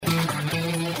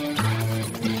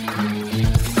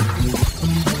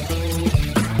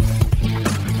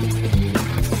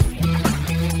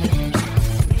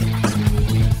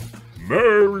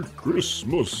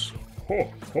Christmas.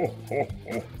 Ho, ho, ho,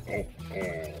 ho, ho,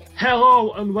 ho.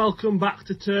 Hello and welcome back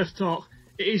to Turf Talk.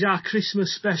 It is our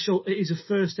Christmas special. It is the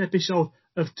first episode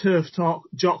of Turf Talk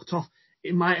Jocked Off.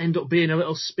 It might end up being a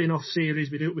little spin-off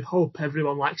series. We hope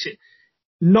everyone likes it.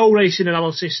 No racing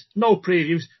analysis, no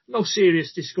previews, no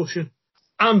serious discussion.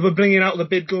 And we're bringing out the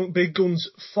big guns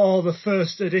for the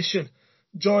first edition.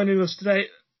 Joining us today,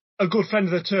 a good friend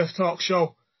of the Turf Talk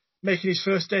show, making his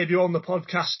first debut on the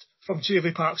podcast from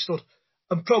Cheveley Park Stud,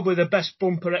 and probably the best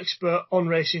bumper expert on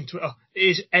racing Twitter. It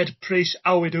is Ed Preece.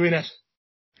 How are we doing, Ed?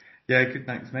 Yeah, good,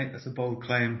 thanks, mate. That's a bold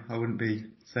claim. I wouldn't be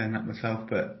saying that myself,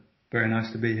 but very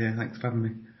nice to be here. Thanks for having me.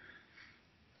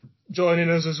 Joining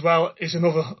us as well is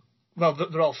another... Well,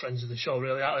 they're all friends of the show,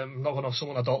 really. I'm not going to have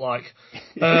someone I don't like.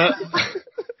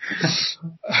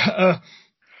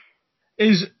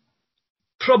 Is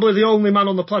probably the only man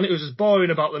on the planet who's as boring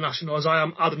about the National as I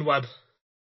am, Adam Webb.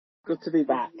 Good to be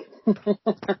back.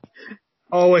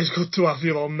 Always good to have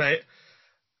you on, mate.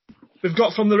 We've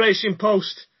got from the Racing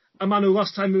Post a man who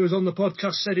last time he was on the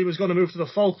podcast said he was going to move to the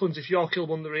Falklands if Yorkhill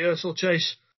won the rehearsal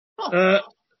chase.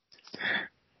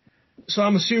 So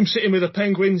I'm assuming sitting with the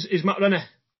Penguins is Matt Rennie.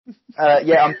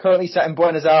 Yeah, I'm currently sat in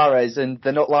Buenos Aires and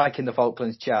they're not liking the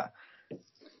Falklands chat.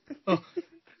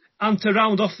 And to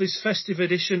round off this festive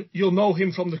edition, you'll know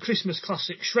him from the Christmas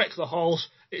classic Shrek the Halls.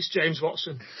 It's James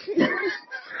Watson.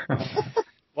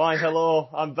 Why, hello,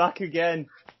 I'm back again.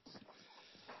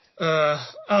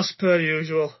 As per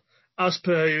usual.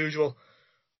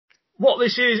 What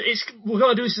this is, we're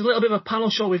going to do this as a little bit of a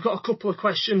panel show. We've got a couple of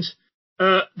questions.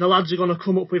 The lads are going to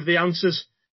come up with the answers.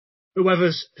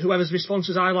 Whoever's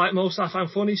responses I like most, I find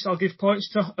funny, so I'll give points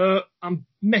to. I'm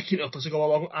making it up as I go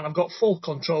along, and I've got full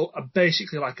control. I'm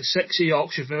basically like a sexy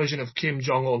Yorkshire version of Kim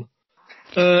Jong-un.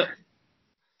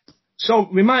 So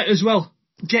we might as well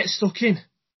get stuck in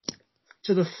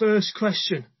to the first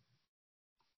question.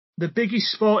 The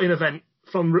biggest sporting event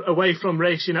away from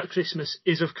racing at Christmas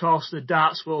is, of course, the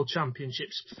Darts World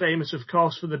Championships. Famous, of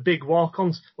course, for the big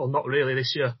walk-ons. Well, not really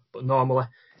this year, but normally.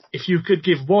 If you could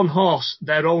give one horse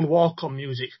their own walk-on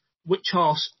music, which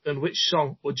horse and which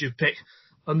song would you pick?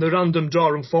 And the random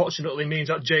draw, unfortunately, means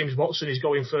that James Watson is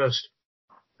going first.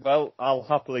 Well, I'll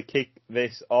happily kick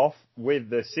this off with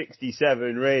the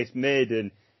 67 race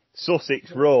maiden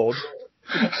Sussex Road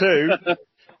to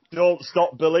Don't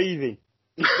Stop Believing.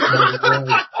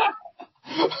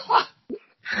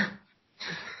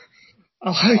 I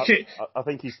like it. I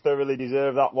think he's thoroughly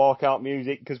deserved that walkout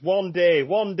music, because one day,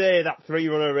 that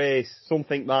three-runner race,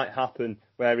 something might happen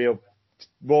where he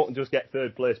won't just get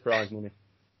third place prize money.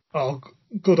 Oh,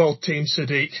 good old Team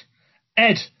Sadiq.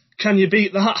 Ed, can you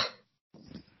beat that?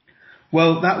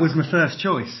 Well, that was my first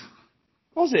choice.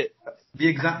 Was it? The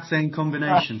exact same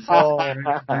combination. So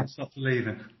Don't Stop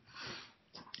Believing.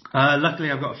 Luckily,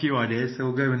 I've got a few ideas, so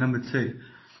we'll go with number 2.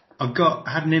 I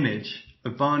had an image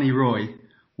of Barney Roy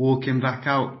walking back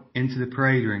out into the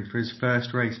parade ring for his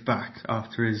first race back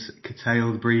after his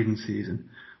curtailed breeding season,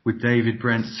 with David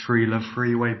Brent's Free Love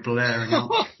Freeway blaring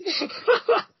out.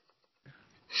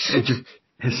 It's just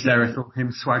hysterical,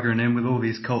 him swaggering in with all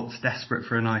these colts desperate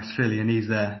for a nice filly, and he's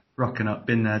there, rocking up,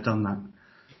 been there, done that.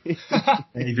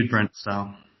 David Brent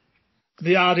style.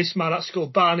 The hardest man at school,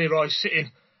 Barney Roy,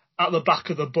 sitting at the back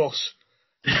of the bus.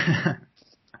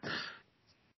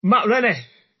 Matt Rennie.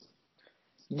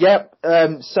 Yep,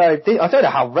 so I don't know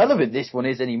how relevant this one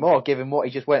is anymore, given what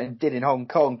he just went and did in Hong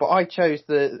Kong, but I chose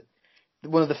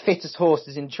one of the fittest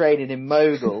horses in training in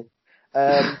Mogul,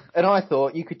 and I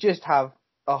thought you could just have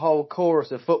a whole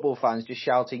chorus of football fans just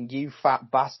shouting, "You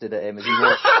fat bastard," at him as he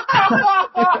walks.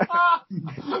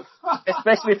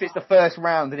 Especially if it's the first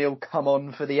round and he'll come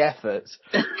on for the effort.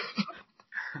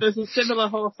 There's a similar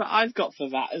horse that I've got for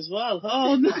that as well.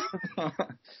 Oh, no.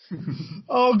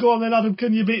 Oh, go on then, Adam.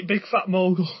 Can you beat Big Fat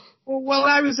Mogul? Well,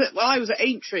 I was at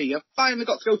Aintree. I finally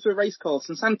got to go to a race course,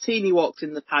 and Santini walked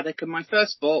in the paddock, and my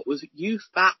first thought was, "You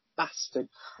fat bastard."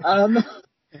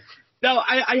 No,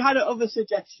 I had other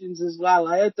suggestions as well.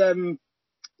 I had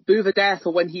Bouvardere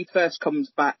for when he first comes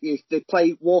back. They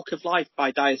play Walk of Life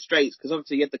by Dire Straits, because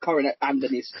obviously he had the coronet band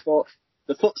in his foot.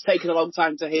 The foot's taken a long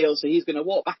time to heal, so he's going to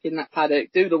walk back in that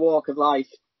paddock, do the Walk of Life,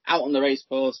 out on the race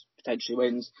course, potentially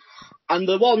wins. And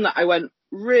the one that I went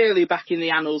really back in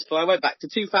the annals for, I went back to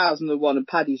 2001 and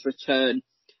Paddy's Return.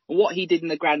 And what he did in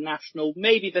the Grand National,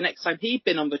 maybe the next time he'd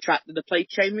been on the track, they'd have played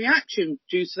Chain Reaction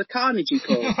due to the carnage he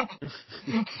caused.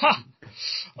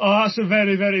 Oh, that's a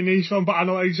very, very niche one, but I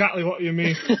know exactly what you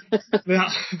mean.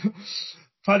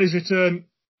 Paddy's Return,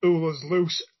 who was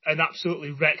loose and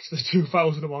absolutely wrecked the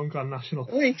 2001 Grand National.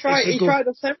 Well, he tried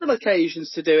on several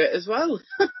occasions to do it as well.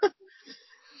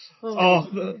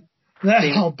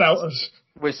 They're all belters.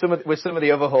 With some of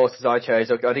the other horses I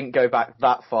chose, I didn't go back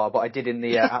that far, but I did in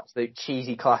the absolute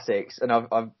cheesy classics. And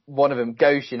I've one of them,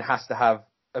 Goshen, has to have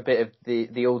a bit of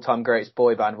the all-time greatest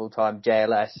boy band of all time,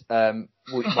 JLS.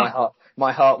 Which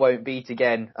my heart won't beat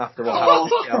again after what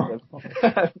happened to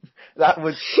Cheltenham.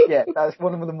 That's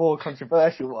one of the more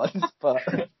controversial ones, but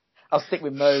I'll stick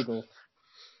with Mogul.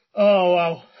 Oh,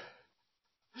 wow.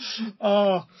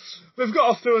 Oh, we've got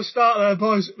off to a start there,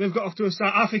 boys. We've got off to a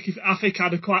start. I think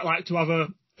I'd quite like to have a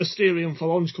Asterion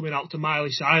Phalange coming out to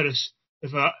Miley Cyrus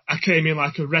if I came in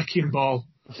like a wrecking ball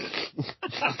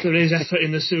after his effort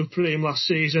in the Supreme last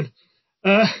season.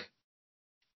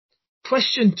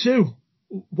 Question 2.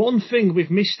 One thing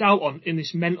we've missed out on in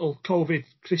this mental COVID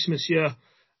Christmas year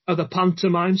are the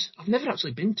pantomimes. I've never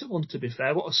actually been to one, to be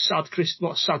fair. What a sad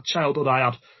childhood I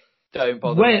had. Don't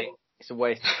bother, mate. It's a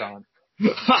waste of time.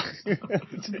 I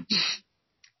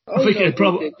think it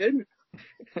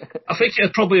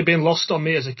had probably been lost on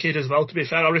me as a kid as well, to be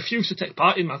fair. I refused to take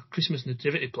part in my Christmas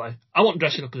nativity play. I wasn't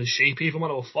dressing up as a sheep even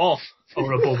when I was 4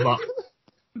 or above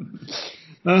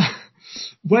that.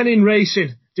 When in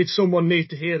racing, did someone need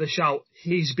to hear the shout,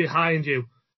 "He's behind you"?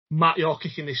 Matt, you're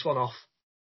kicking this one off.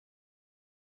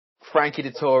 Frankie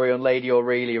Dettori on Lady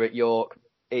Aurelia at York.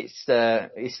 It's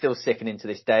still sickening to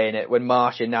this day, innit? When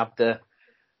Marsha nabbed her,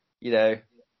 you know,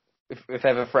 if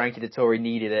ever Frankie Dettori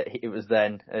needed it, it was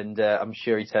then. And I'm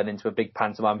sure he turned into a big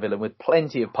pantomime villain with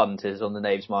plenty of punters on the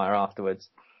Knavesmire afterwards.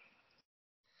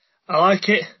 I like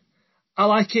it.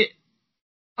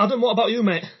 Adam, what about you,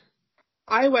 mate?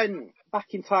 I went back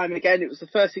in time again. It was the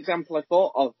first example I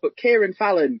thought of, but Kieran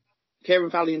Fallon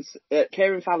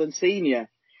Senior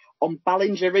on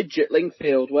Ballinger Ridge at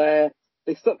Lingfield, where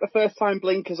they stuck the first time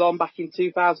blinkers on back in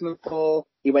 2004.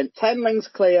 He went 10 lengths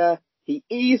clear. He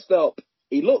eased up.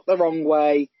 He looked the wrong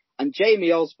way, and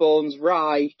Jamie Osborne's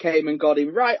Rye came and got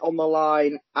him right on the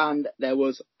line, and there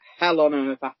was hell on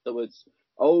earth afterwards.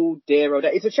 Oh dear, oh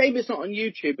dear. It's a shame it's not on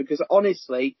YouTube, because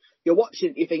honestly, you're watching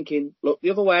it, you're thinking, look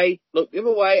the other way,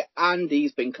 and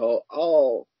he's been caught.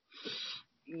 Oh,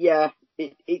 yeah,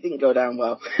 it didn't go down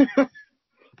well.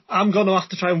 I'm going to have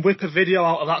to try and whip a video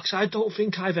out of that, because I don't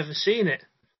think I've ever seen it.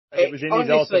 It was in his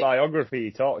autobiography,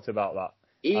 he talked about that.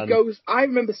 I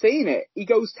remember seeing it. He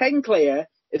goes 10 clear,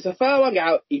 it's a furlong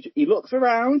out, he looks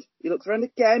around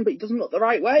again, but he doesn't look the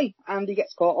right way, and he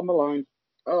gets caught on the line.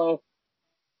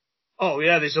 Oh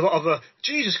yeah, there's a lot of,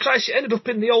 Jesus Christ, it ended up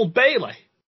in the Old Bailey.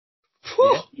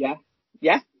 Yeah.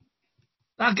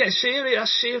 That gets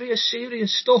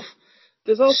serious stuff.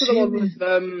 There's also the one with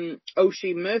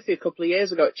Oisin Murphy a couple of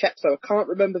years ago at Chepstow. I can't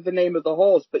remember the name of the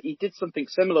horse, but he did something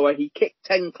similar where he kicked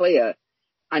 10 clear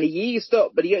and he eased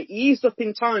up, but he eased up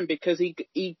in time because he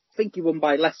think he won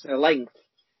by less than a length.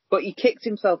 But he kicked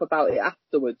himself about it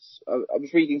afterwards. I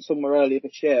was reading somewhere earlier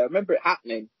this year. I remember it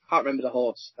happening. Can't remember the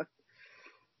horse.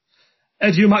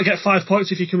 Ed, you might get 5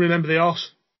 points if you can remember the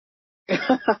horse.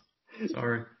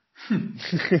 Sorry.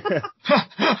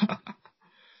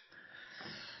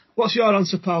 What's your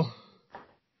answer, pal?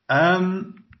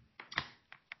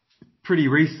 Pretty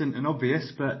recent and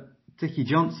obvious, but Dickie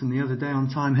Johnson the other day on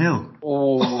Time Hill.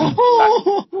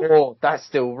 Oh, that's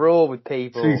still raw with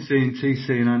people. Too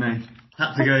soon, I know.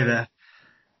 Had to go there.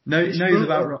 Knows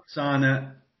about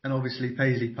Roxana, and obviously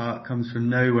Paisley Park comes from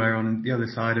nowhere on the other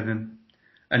side of him.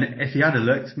 And if he had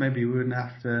looked, maybe we wouldn't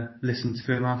have to listen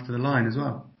to him after the line as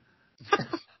well.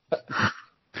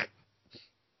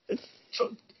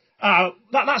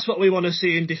 That's what we want to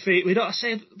see in defeat. We don't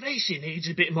say racing needs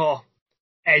a bit more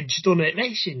edge, doesn't it?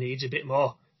 Racing needs a bit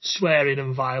more swearing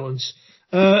and violence.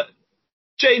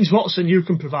 James Watson, you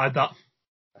can provide that.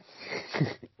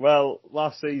 Well,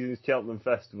 last season's Cheltenham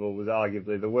Festival was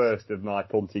arguably the worst of my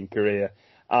punting career,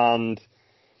 and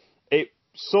it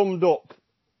summed up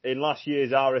in last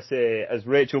year's RSA as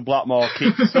Rachel Blackmore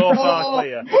kicked so far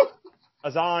clear,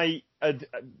 as I had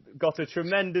got a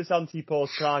tremendous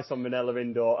anti-post price on Manila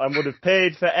Indoor and would have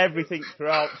paid for everything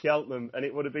throughout Cheltenham, and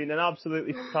it would have been an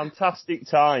absolutely fantastic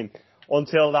time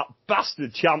until that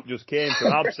bastard champ just came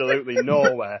from absolutely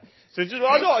nowhere. So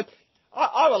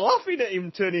I was laughing at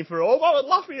him turning for home. I was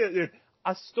laughing at him.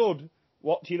 I stood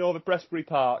watching over Prestbury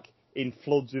Park in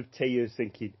floods of tears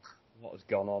thinking, what has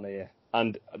gone on here?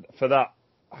 And for that,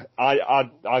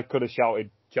 I could have shouted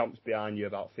 "Champs behind you"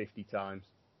 about 50 times.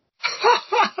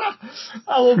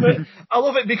 I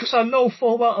love it because I know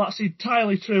full well that's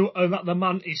entirely true and that the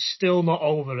man is still not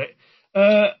over it.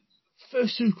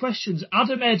 First 2 questions.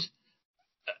 Adam, Ed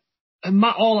and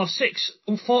Matt all have 6.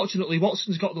 Unfortunately,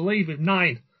 Watson's got the lead with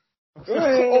 9.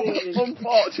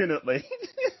 Unfortunately.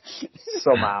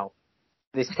 Somehow.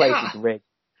 This place is rigged.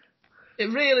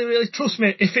 It really, really, trust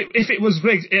me, if it was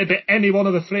rigged, it'd be any one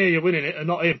of the three of you winning it and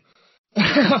not him.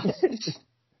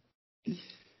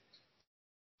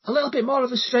 A little bit more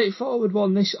of a straightforward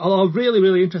one, this, although I'm really,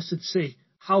 really interested to see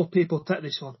how people take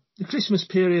this one. The Christmas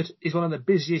period is one of the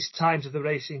busiest times of the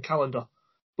racing calendar.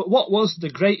 But what was the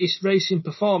greatest racing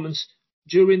performance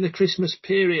during the Christmas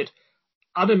period?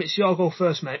 Adam, it's your go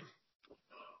first, mate.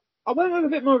 I went with a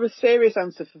bit more of a serious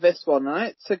answer for this one,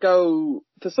 right? To go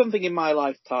for something in my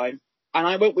lifetime. And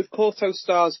I went with Corto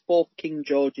Star's Fourth King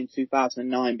George in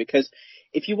 2009, because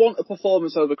if you want a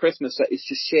performance over Christmas that is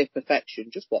just sheer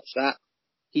perfection, just watch that.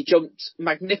 He jumped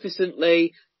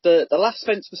magnificently. The last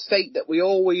fence mistake that we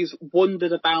always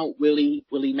wondered about, will he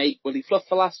fluff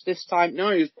the last this time?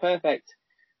 No, he was perfect.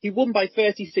 He won by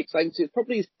 36 lengths. It's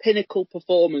probably his pinnacle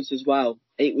performance as well.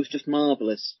 It was just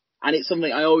marvellous. And it's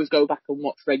something I always go back and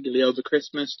watch regularly over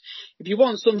Christmas. If you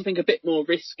want something a bit more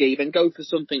risky, then go for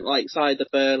something like Cider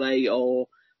Burley or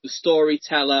The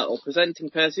Storyteller or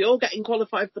Presenting Percy, or getting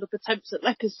qualified for the attempts at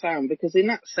Leicester, because in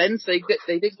that sense they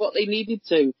did what they needed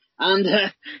to. And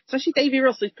especially Davy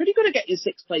Russell, he's pretty good at getting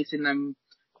sixth place in them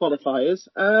qualifiers.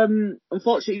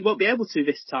 Unfortunately, he won't be able to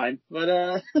this time.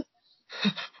 But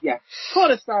yeah,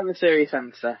 Quarter Star a serious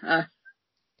answer.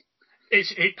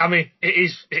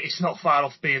 It's not far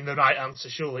off being the right answer,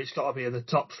 surely. It's got to be in the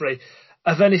top three.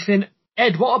 Of anything,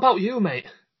 Ed, what about you, mate?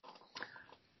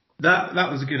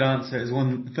 That was a good answer. It was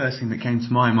the first thing that came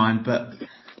to my mind, but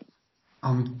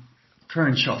I'm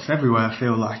throwing shots everywhere, I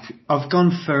feel like. I've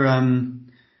gone for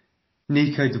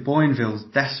Nico de Boinville's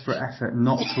desperate effort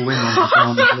not to win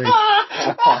on the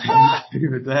Grand Prix. He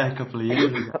was there a couple of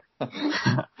years ago.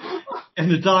 In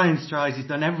the dying strides, he's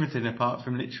done everything apart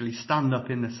from literally stand up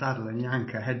in the saddle and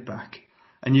yank her head back.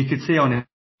 And you could see on him,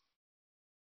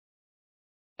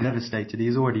 devastated, he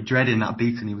was already dreading that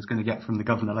beating he was going to get from the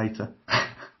governor later.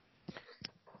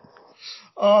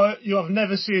 Oh, you have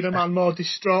never seen a man more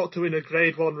distraught to win a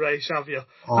Grade 1 race, have you?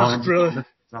 Oh, that's brilliant.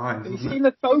 Have you seen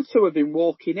the photo of him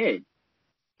walking in?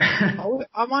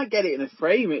 I might get it in a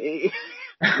frame.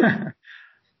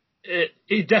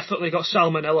 He definitely got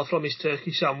salmonella from his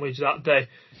turkey sandwich that day.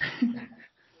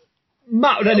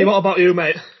 Matt Rennie, what about you,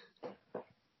 mate?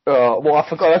 Oh, well,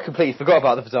 I completely forgot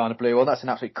about the Vadana Blue one. That's an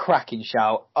absolute cracking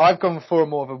shout. I've gone for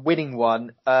more of a winning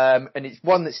one, and it's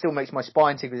one that still makes my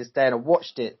spine tickle to this day, and I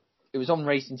watched it. It was on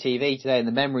Racing TV today in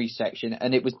the memories section,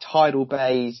 and it was Tidal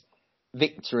Bay's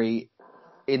victory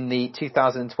in the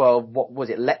 2012, what was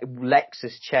it,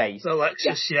 Lexus Chase. The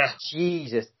Lexus, yeah.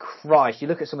 Jesus Christ. You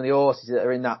look at some of the horses that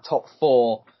are in that top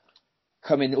four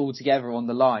coming all together on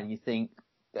the line, you think,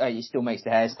 it still makes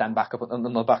the hair stand back up on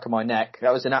the back of my neck.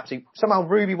 That was an absolute, somehow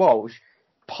Ruby Walsh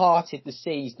parted the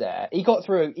seas there. He got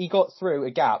through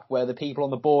a gap where the people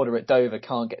on the border at Dover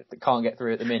can't get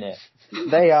through at the minute.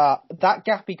 That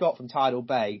gap he got from Tidal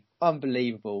Bay,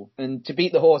 unbelievable. And to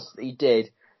beat the horse that he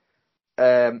did,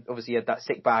 obviously he had that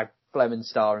sick bag Fleming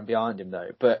star and behind him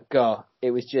though, but God,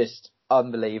 it was just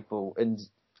unbelievable. And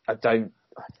I don't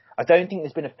think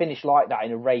there's been a finish like that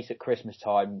in a race at Christmas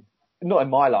time. Not in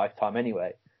my lifetime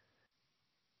anyway.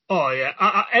 Oh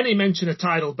yeah, any mention of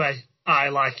Tidal Bay, I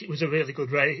like. It was a really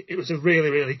good race. It was a really,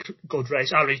 really good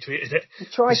race. I retweeted it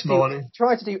this morning.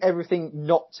 Tried to do everything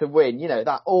not to win. You know,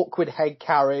 that awkward head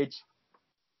carriage,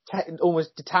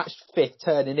 almost detached fifth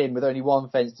turning in with only one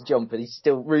fence to jump, and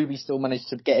Ruby still managed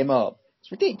to get him up.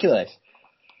 It's ridiculous.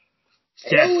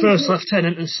 Yeah, First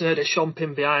Lieutenant and Sir de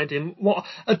Champin behind him.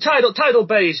 Tidal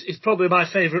Bay is probably my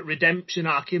favourite redemption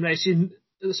arc in racing,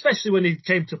 especially when he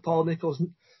came to Paul Nicholls.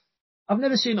 I've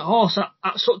never seen a horse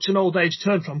at such an old age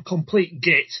turn from complete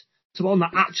git to one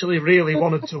that actually really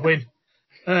wanted to win.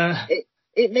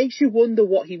 It makes you wonder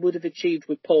what he would have achieved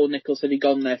with Paul Nicholls had he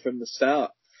gone there from the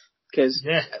start. Because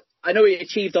I know he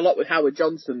achieved a lot with Howard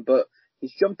Johnson, but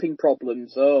his jumping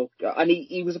problems, and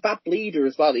he was a bad bleeder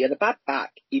as well. He had a bad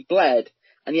back, he bled,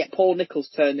 and yet Paul Nicholls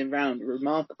turned him round. A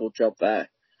remarkable job there.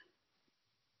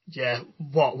 Yeah,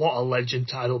 what a legend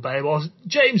Tidal Bay was.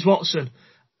 James Watson,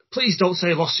 please don't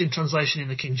say lost in translation in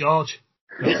the King George.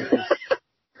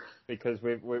 Because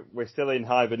we're still in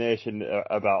hibernation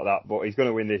about that, but he's going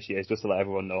to win this year, just to let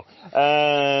everyone know.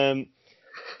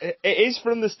 It is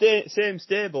from the same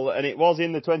stable, and it was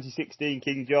in the 2016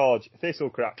 King George.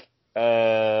 Thistlecrack.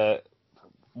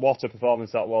 What a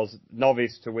performance that was.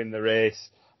 Novice to win the race.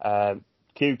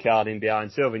 Q card in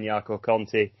behind. Silvignaco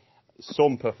Conti.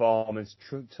 Some performance.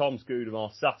 Tom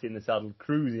Scudamore sat in the saddle,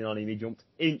 cruising on him. He jumped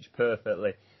inch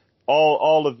perfectly.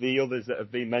 All of the others that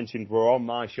have been mentioned were on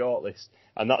my shortlist,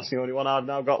 and that's the only one I've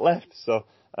now got left. So,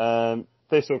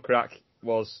 Thistlecrack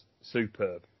was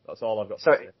superb. That's all I've got to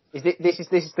say. This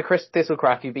is the Chris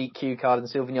Thistlecrack who beat Q Card and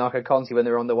Silvignaco Conti when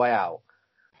they were on the way out?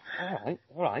 All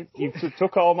right. You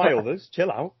took all my others.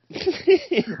 Chill out.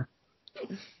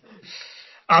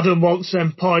 Adam wants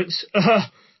them points.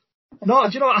 No,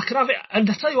 do you know what? I can have it. And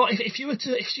I tell you what, if you were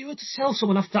to tell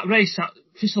someone after that race that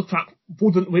Thistlecrack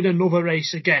wouldn't win another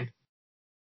race again,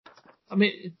 I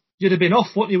mean, you'd have been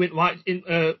off, wouldn't you?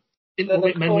 In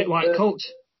men with white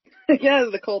coats. Yeah,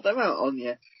 they called them out on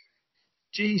you.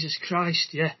 Jesus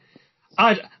Christ, yeah.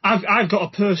 I've got a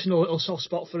personal little soft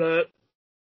spot for a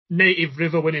Native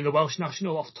River winning the Welsh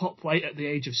National off top weight at the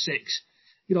age of 6.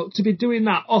 You know, to be doing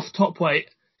that off top weight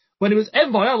when it was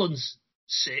Envoy Allen's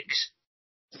 6.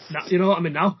 Now, you know what I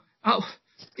mean now?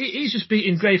 He's just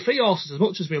beating grade 3 horses as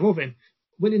much as we love him.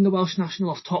 Winning the Welsh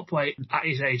National off top weight at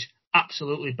his age,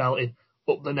 absolutely belting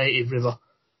up the Native River.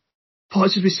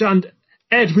 Points as we stand.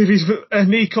 Ed with his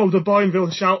Nico de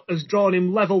Boinville shout has drawn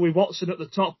him level with Watson at the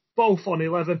top, both on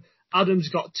 11. Adam's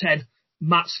got 10,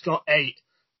 Matt's got 8.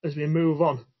 As we move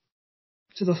on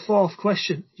to the fourth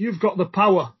question, you've got the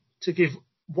power to give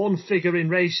one figure in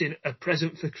racing a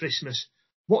present for Christmas.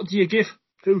 What do you give?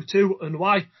 Who to and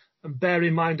why? And bear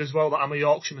in mind as well that I'm a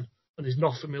Yorkshireman and there's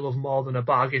nothing we love more than a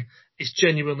bargain. It's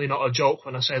genuinely not a joke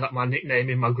when I say that my nickname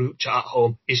in my group chat at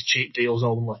home is Cheap Deals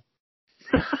Only.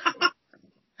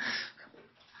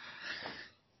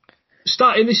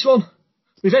 Starting this one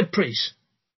with Ed Priest.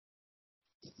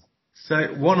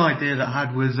 So one idea that I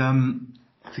had was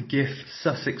to gift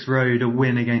Sussex Road a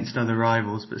win against other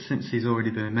rivals, but since he's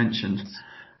already been mentioned,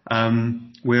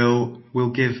 we'll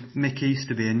give Mick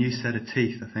Easterby a new set of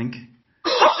teeth, I think.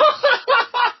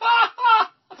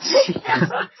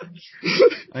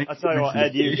 I tell you what,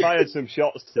 Ed, you fired some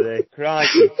shots today.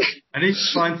 Crikey. I need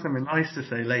to find something nice to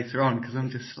say later on because I'm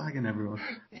just slagging everyone.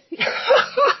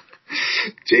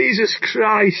 Jesus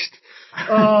Christ.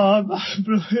 Oh, that's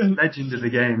brilliant. Legend of the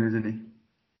game, isn't he?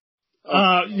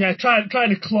 Yeah, trying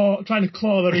to claw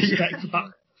the respect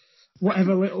back.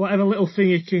 Whatever little thing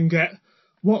he can get.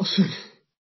 Watson.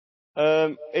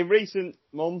 In recent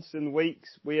months and weeks,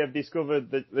 we have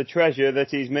discovered the treasure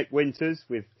that is Mick Winters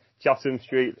with Chatham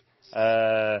Street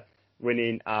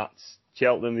winning at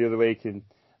Cheltenham the other week and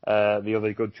the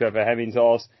other good Trevor Hemmings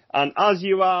horse. And as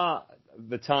you are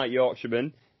the tight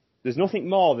Yorkshireman, there's nothing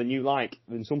more than you like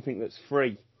than something that's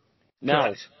free. Now,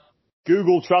 Correct.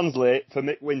 Google Translate for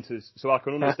Mick Winters so I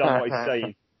can understand what he's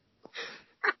saying.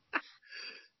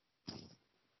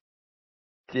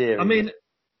 Dear. I mean,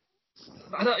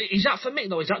 is that for Mick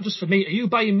though? Is that just for me? Are you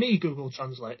buying me Google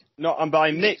Translate? No, I'm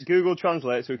buying Mick Google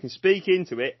Translate so we can speak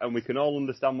into it and we can all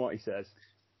understand what he says.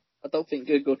 I don't think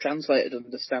Google Translate would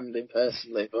understand him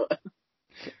personally, but...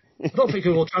 I don't think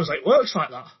Google Translate works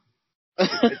like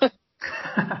that.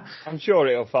 I'm sure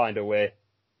it'll find a way.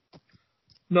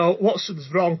 No, Watson's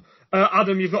wrong.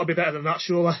 Adam, you've got to be better than that,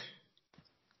 surely.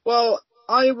 Well,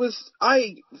 I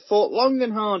thought long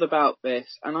and hard about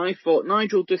this, and I thought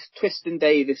Nigel Twiston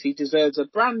Davis, he deserves a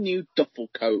brand new duffel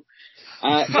coat.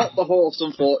 Not the horse,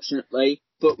 unfortunately,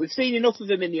 but we've seen enough of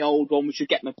him in the old one, we should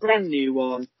get him a brand new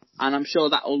one, and I'm sure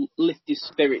that'll lift his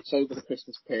spirits over the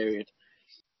Christmas period.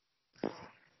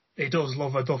 He does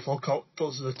love a duffel coat,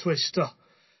 does the Twister.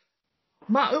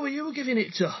 Matt, who are you giving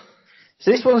it to? So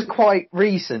this one's quite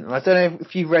recent. I don't know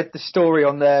if you read the story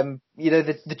on the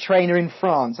trainer in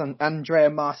France, Andrea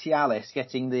Marcialis,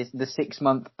 getting the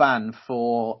 6-month ban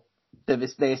for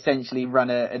they essentially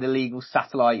run an illegal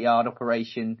satellite yard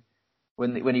operation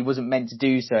when he wasn't meant to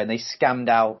do so, and they scammed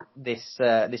out this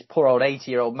poor old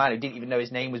 80-year-old man who didn't even know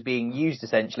his name was being used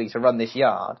essentially to run this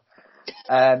yard.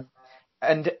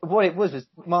 And what it was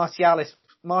Marcialis'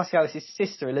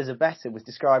 sister Elisabetta was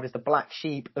described as the black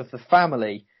sheep of the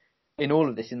family in all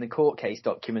of this in the court case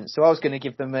documents. So I was going to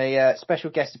give them a special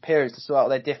guest appearance to sort out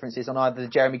their differences on either the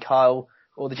Jeremy Kyle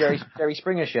or the Jerry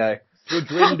Springer show. Good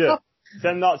Rinder.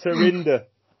 Send that to Rinder.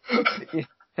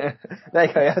 There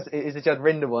you go. It's a Judd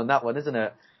Rinder one, that one, isn't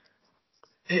it?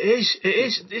 It is.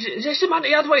 Is this the man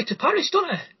he had way to Paris,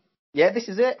 doesn't it? Yeah, this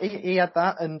is it. He had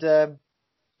that, and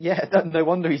no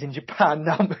wonder he's in Japan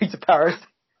now, moving to Paris.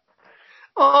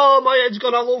 Oh, my head's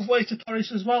gone. I love way to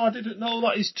Paris as well. I didn't know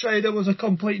that his trader was a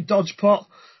complete dodge pot.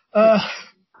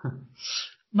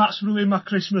 Matt's ruined my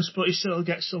Christmas, but he still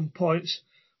gets some points.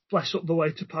 Bless up the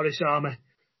way to Paris army.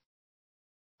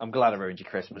 I'm glad I ruined your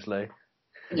Christmas, Lou.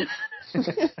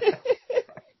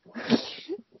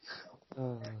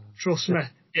 Trust me,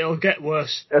 it'll get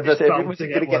worse. If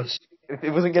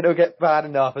it wasn't going to get bad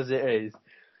enough as it is.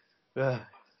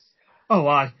 Oh,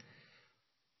 aye.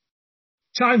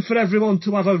 Time for everyone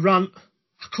to have a rant.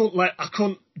 I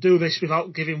couldn't do this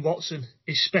without giving Watson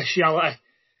his speciality.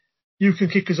 You can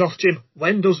kick us off, Jim.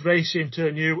 When does racing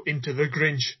turn you into the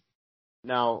Grinch?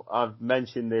 Now, I've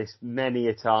mentioned this many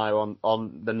a time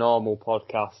on the normal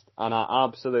podcast, and I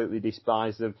absolutely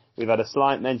despise them. We've had a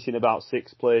slight mention about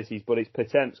sixth places, but it's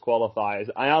Pertemps qualifiers.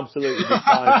 I absolutely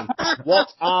despise them.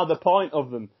 What are the point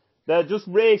of them? They're just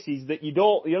races that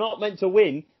you're not meant to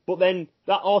win, but then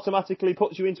that automatically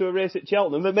puts you into a race at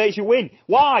Cheltenham that makes you win.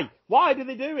 Why? Why do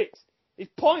they do it?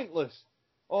 It's pointless.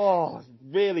 Oh, it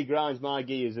really grinds my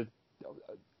gears.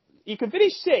 You can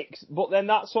finish sixth, but then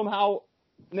that somehow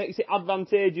makes it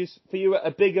advantageous for you at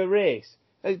a bigger race.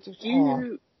 It's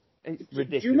ridiculous.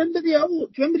 Do you remember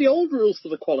the old rules for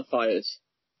the qualifiers?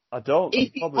 I don't.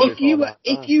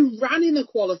 If you ran in a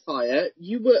qualifier,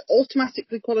 you were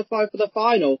automatically qualified for the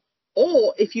final.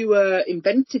 Or if you were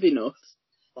inventive enough,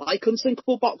 like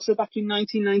Unsinkable Boxer back in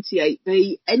 1998,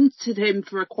 they entered him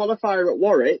for a qualifier at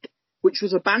Warwick, which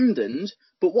was abandoned.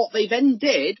 But what they then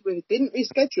did, they didn't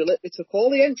reschedule it. They took all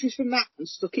the entries from that and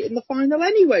stuck it in the final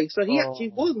anyway. So he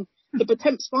actually won the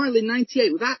Pertemps final in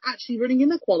 98 without actually running in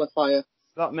the qualifier.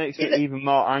 That makes me even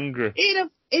more angry. He'd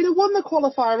have won the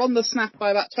qualifier on the snap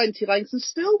by about 20 lengths and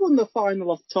still won the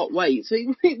final off top weight. So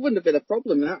it wouldn't have been a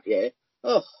problem that year.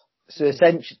 Ugh. So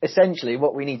essentially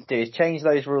what we need to do is change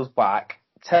those rules back,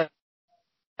 tell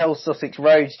Sussex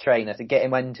Roads trainer to get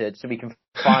him entered so we can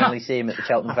finally see him at the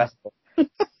Cheltenham Festival.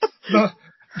 No,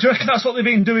 do you reckon that's what they've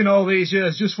been doing all these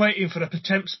years, just waiting for a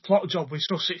Pertemps plot job with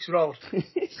Sussex Road? He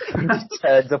just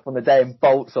turns up on the day and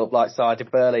bolts up like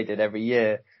Sergeant Burley did every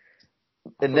year.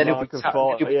 And then he'll be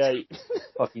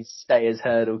fucking Stayers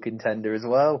hurdle contender as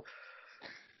well.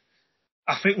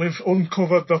 I think we've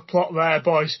uncovered the plot there,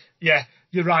 boys. Yeah,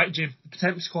 you're right, Jim. The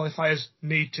Pertemps qualifiers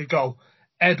need to go.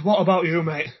 Ed, what about you,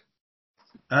 mate?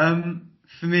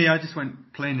 For me, I just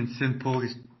went plain and simple.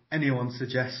 If anyone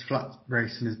suggests flat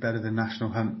racing is better than National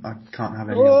Hunt, I can't have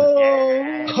any of it.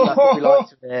 Yeah, that's what we like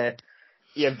to hear.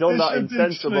 You've done that in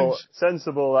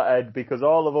sensible, Ed, because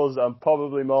all of us are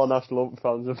probably more National Hunt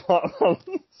fans than flat ones.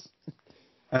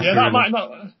 Yeah,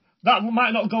 that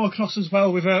might not go across as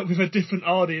well with a different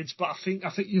audience, but I think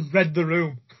you've read the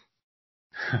room.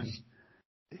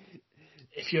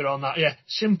 If you're on that, yeah.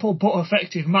 Simple but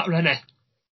effective, Matt Rennie.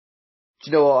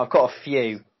 Do you know what? I've got a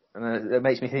few, and that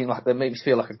makes me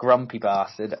feel like a grumpy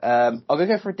bastard. I'm gonna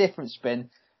go for a different spin,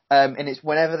 and it's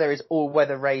whenever there is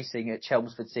all-weather racing at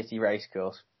Chelmsford City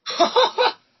Racecourse.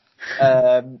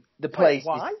 The place.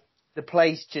 Wait, why? The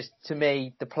place, just to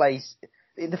me, the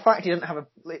fact it doesn't have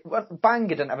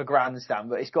Bangor doesn't have a grandstand,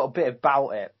 but it's got a bit about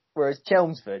it. Whereas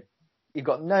Chelmsford, you've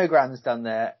got no grandstand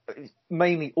there. It's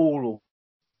mainly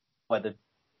all-weather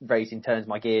racing turns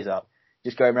my gears up.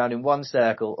 Just going around in one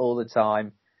circle all the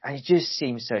time. And it just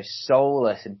seems so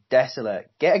soulless and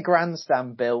desolate. Get a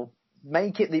grandstand built.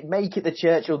 Make it the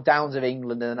Churchill Downs of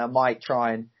England, and I might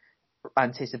try and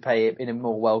anticipate it in a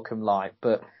more welcome light.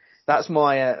 But that's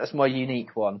my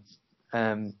unique one.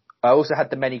 I also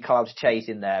had the Many Clouds Chase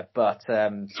in there, but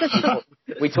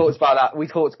we talked about that. We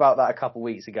talked about that a couple of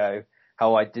weeks ago.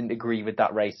 How I didn't agree with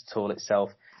that race at all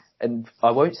itself. And I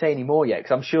won't say any more yet,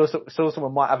 because I'm sure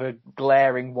someone might have a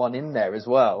glaring one in there as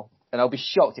well. And I'll be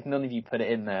shocked if none of you put it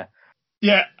in there.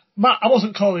 Yeah, Matt, I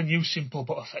wasn't calling you simple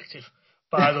but effective,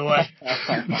 by the way.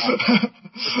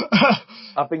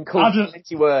 I've been called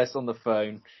plenty worse on the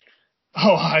phone.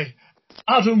 Oh, hi.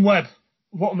 Adam Webb,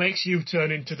 what makes you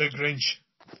turn into the Grinch?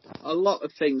 A lot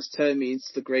of things turn me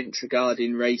into the Grinch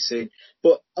regarding racing,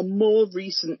 but a more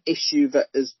recent issue that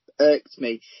has irked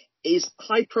me is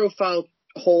high-profile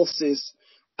horses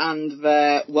and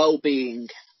their well-being.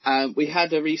 We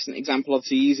had a recent example,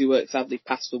 obviously Easy Work sadly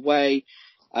passed away.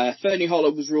 Fernie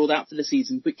Hollow was ruled out for the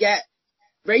season, but yet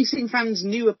racing fans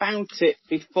knew about it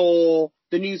before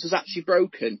the news was actually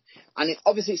broken. And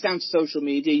obviously it's down to social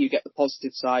media, you get the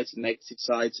positive sides and negative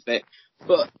sides of it,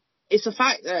 but it's a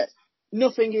fact that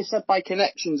nothing is said by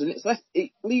connections, and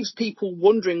it leaves people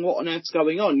wondering what on earth's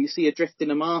going on. You see a drift in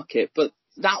the market, but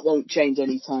that won't change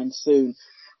anytime soon.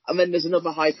 And then there's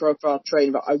another high-profile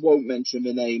trainer that I won't mention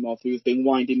the name of, who's been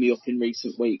winding me up in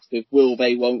recent weeks with will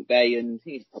they, won't they, and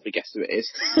you can probably guess who it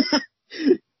is.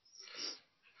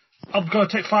 I'm going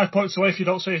to take 5 points away if you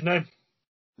don't say his name.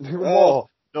 No,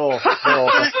 we're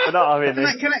not having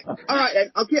this. All right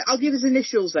then, I'll give his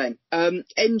initials then.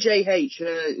 NJH.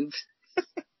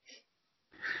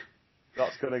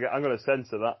 I'm going to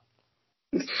censor that.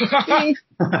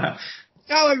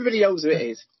 Now everybody knows who it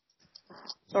is.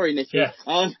 Sorry, Nicky. Yeah.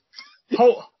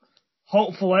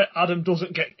 Hopefully Adam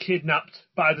doesn't get kidnapped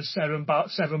by the Seven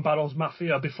Barrels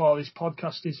Mafia before this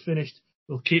podcast is finished.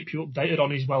 We'll keep you updated on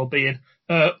his well-being,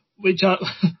 which don't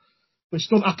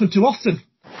happen too often,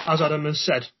 as Adam has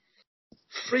said.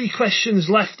 3 questions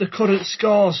left, the current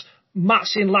scores.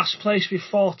 Matt's in last place with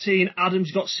 14,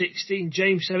 Adam's got 16,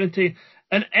 James 17,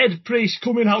 and Ed Priest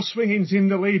coming out swinging's in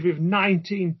the lead with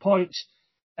 19 points,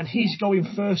 and he's going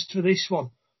first for this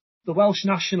one. The Welsh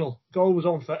national goes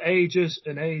on for ages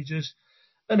and ages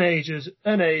and ages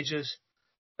and ages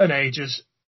and ages.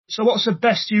 So what's the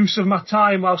best use of my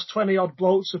time whilst 20 odd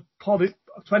blokes are plodding,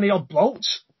 20 odd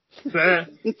blokes? Fair.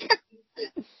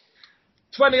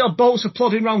 20 odd blokes are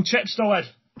plodding round Chepstow, Ed.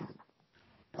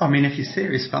 I mean, if you're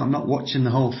serious about not watching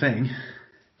the whole thing,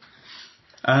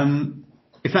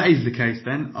 if that is the case,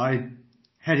 then I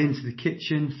head into the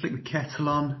kitchen, flick the kettle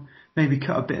on, maybe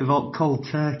cut a bit of hot cold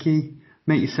turkey,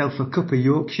 make yourself a cup of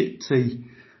Yorkshire tea.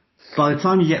 By the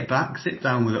time you get back, sit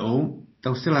down with it all.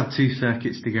 They'll still have 2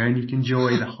 circuits to go, and you can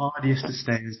enjoy the hardiest of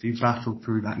stayers who battle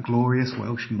through that glorious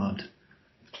Welsh mud.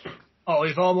 Oh,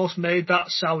 you've almost made that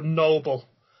sound noble.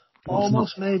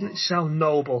 Almost made it sound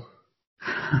noble.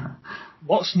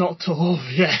 What's not to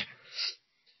love? Yeah.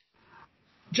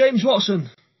 James Watson.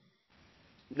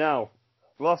 Now,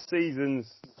 last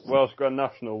season's Welsh Grand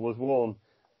National was won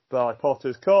by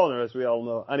Potter's Corner, as we all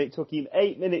know, and it took him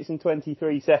 8 minutes and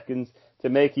 23 seconds to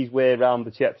make his way around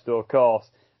the Chepstow course.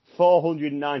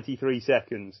 493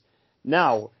 seconds.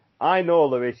 Now, I know,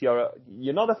 Lewis,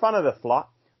 you're not a fan of the flat,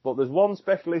 but there's one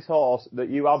specialist horse that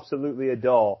you absolutely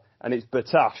adore, and it's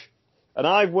Battash. And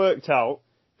I've worked out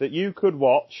that you could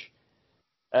watch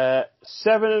 7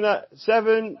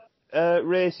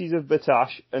 races of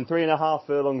Battash and 3.5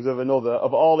 furlongs of another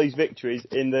of all his victories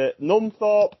in the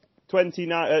Nunthorpe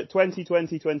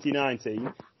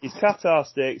 2020-2019, his Qatar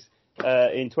Stakes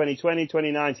in 2020,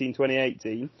 2019,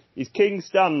 2018, his King's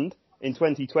Stand in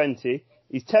 2020,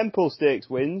 his Temple Stakes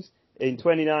wins in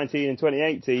 2019 and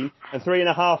 2018, and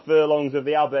 3.5 furlongs of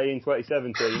the Abbey in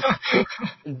 2017.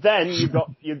 Then you've got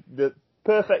the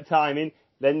perfect timing,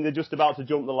 then they're just about to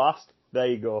jump the last. There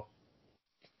you go.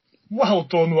 Well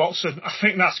done, Watson. I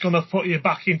think that's going to put you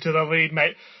back into the lead,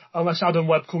 mate, unless Adam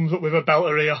Webb comes up with a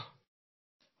belter here.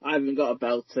 I haven't got a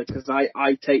belter because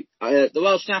I take the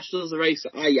Welsh Nationals, a race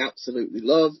that I absolutely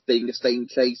love, being a Staying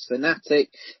Chase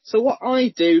fanatic. So what I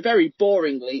do, very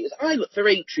boringly, is I look for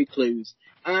entry clues.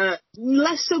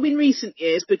 Less so in recent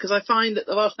years because I find that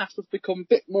the Welsh Nationals become a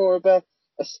bit more of a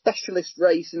specialist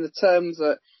race in the terms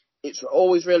that it's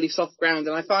always really soft ground,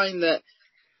 and I find that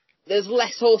there's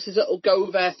less horses that will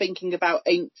go there thinking about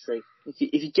entry, if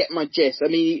you get my gist. I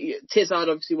mean, Tizard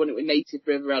obviously won it with Native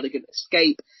River, Elegant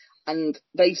Escape, and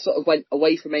they sort of went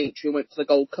away from Aintree and went for the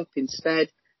Gold Cup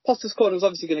instead. Potter's Corner was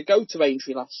obviously going to go to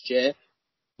Aintree last year,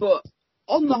 but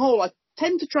on the whole, I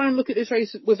tend to try and look at this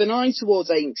race with an eye towards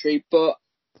Aintree, but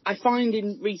I find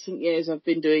in recent years I've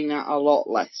been doing that a lot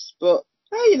less. But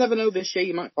hey, you never know, this year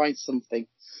you might find something.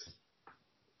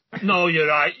 No, you're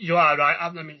right. You are right. I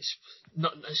mean, it's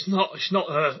not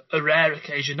a rare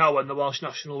occasion now when the Welsh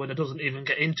national winner doesn't even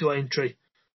get into Aintree.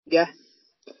 Yeah.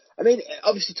 I mean,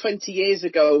 obviously 20 years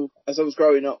ago, as I was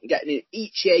growing up and getting it,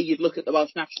 each year you'd look at the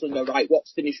Welsh national and go, right,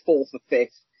 what's finished 4th or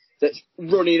 5th that's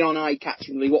running on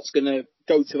eye-catchingly, what's going to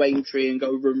go to Aintree and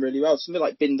go run really well? Something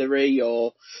like Bindery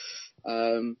or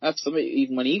something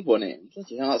even when he won it.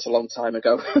 You know, that's a long time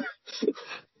ago.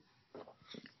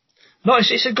 No,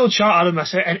 it's a good shot, Adam. I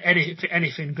say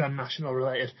anything Grand National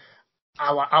related,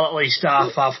 I'll at least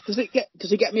half have. Does it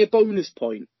get me a bonus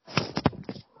point?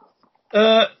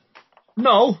 No.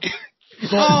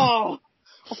 Oh,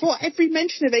 I thought every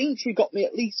mention of Aintree got me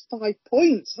at least 5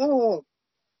 points. Oh.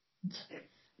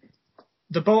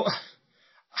 The boat.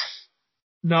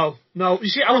 No. You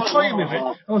see, I was toying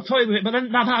with it, but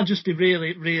then that'd just be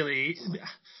really, really.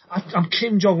 I'm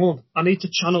Kim Jong-un. I need to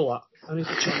channel that.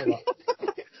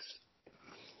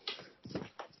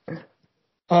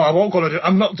 Oh, I won't go to do.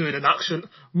 I'm not doing an accent,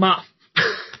 Matt.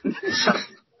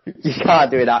 You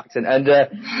can't do an accent, and I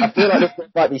feel like this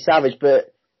might be savage,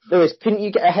 but Lewis, couldn't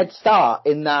you get a head start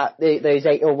in that those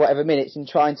 8 or whatever minutes in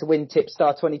trying to win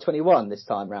Tipstar 2021 this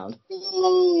time round?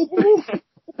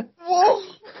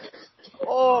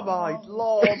 Oh my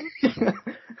Lord!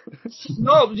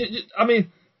 No, I mean,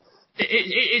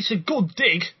 it's a good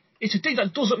dig. It's a dig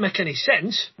that doesn't make any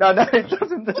sense. No, it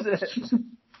doesn't, does it?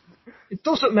 It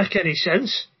doesn't make any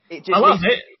sense. I love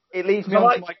it. It leads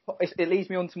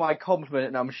me onto my compliment,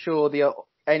 and I'm sure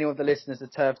any of the listeners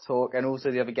of Turf Talk and also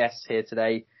the other guests here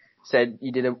today said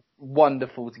you did a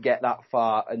wonderful to get that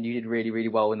far, and you did really, really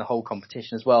well in the whole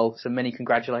competition as well. So many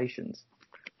congratulations.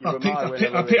 I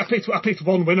picked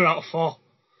one winner out of 4.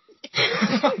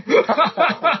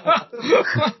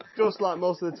 Just like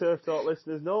most of the Turf Talk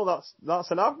listeners know,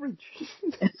 that's an average.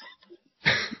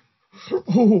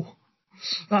 Oh.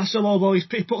 That's a low blow.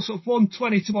 He puts up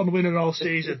 120 to 1 winner all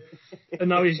season, and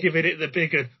now he's giving it the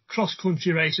big one.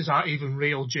 Cross-country races aren't even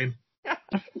real, Jim.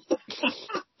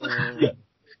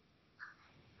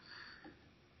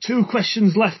 2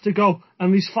 questions left to go,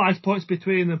 and there's 5 points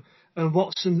between them. And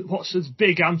Watson's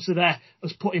big answer there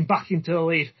has put him back into the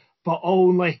lead, but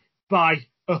only by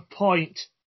a point.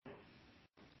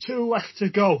 2 left to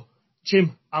go.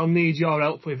 Jim, I'll need your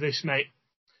help with this, mate.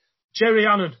 Jerry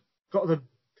Hannon got the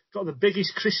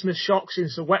biggest Christmas shock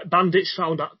since the Wet Bandits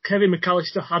found out Kevin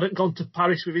McAllister hadn't gone to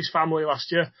Paris with his family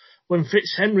last year when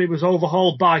Fitzhenry was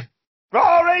overhauled by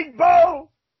Roaring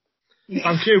Bull!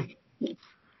 Thank you.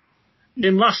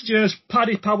 In last year's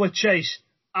Paddy Power Chase,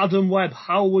 Adam Webb,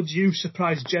 how would you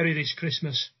surprise Jerry this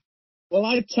Christmas? Well,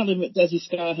 I'd tell him that Desi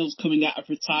Scarhill's coming out of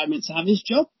retirement to have his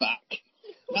job back.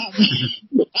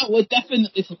 That would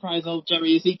definitely surprise old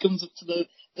Jerry as he comes up to the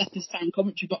Leicester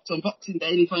commentary box on Boxing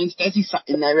Day and he finds Desi sat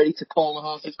in there ready to call the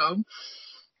horses home.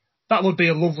 That would be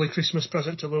a lovely Christmas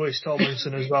present to Lewis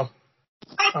Tomlinson as well,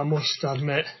 I must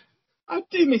admit. I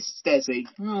do miss Desi.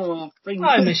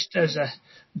 I miss Desi.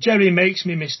 Jerry makes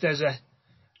me miss Desi.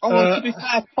 Well, to be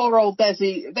fair, poor old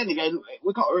Desi. Then again,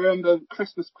 we've got to remember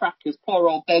Christmas crackers. Poor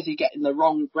old Desi getting the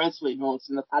wrong Breslin horse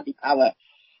in the Paddy Power.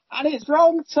 And it's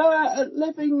wrong to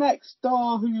Living Next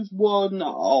Door, who's won.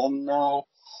 Oh, no.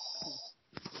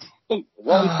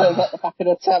 One turns at the back of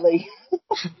the telly.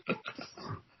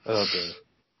 Oh, dear.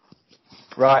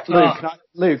 Right,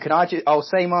 Luke, I'll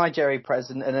say my Jerry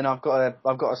present, and then I've got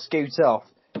to scoot off.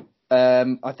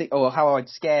 I think, how I'd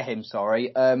scare him,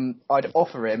 sorry. I'd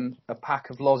offer him a pack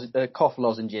of cough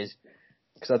lozenges,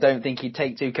 because I don't think he'd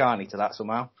take too kindly to that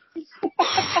somehow.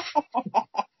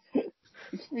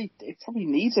 He probably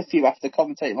needs a few after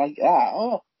commentating like that.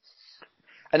 Oh.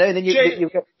 I know, and then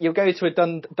you'll go to a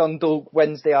Dundle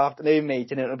Wednesday afternoon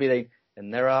meeting, and it'll be like,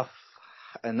 and they're off,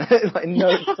 and like no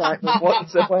excitement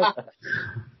whatsoever.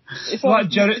 It's like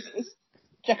it's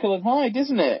Jekyll and Hyde,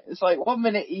 isn't it? It's like 1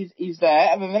 minute he's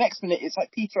there, and then the next minute it's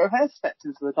like Peter O'Hare stepped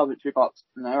into the commentary box,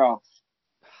 and they're off.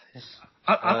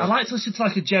 I like to listen to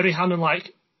like a Jerry Hannon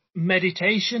like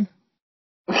meditation.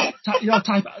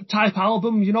 type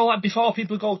album, like before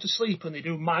people go to sleep and they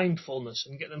do mindfulness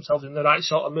and get themselves in the right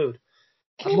sort of mood.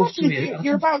 Can you imagine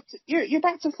you're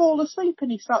about to fall asleep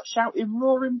and he starts shouting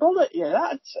Roaring Bull at you?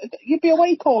 You'd be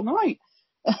awake all night.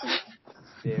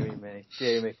 Dear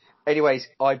me. Anyways,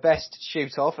 I best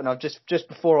shoot off, and I've just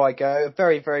before I go, a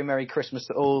very, very Merry Christmas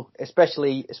to all,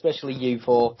 especially you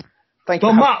four. Thank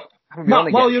you. Matt,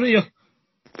 while you're here,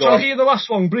 shall I hear the last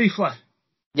one briefly?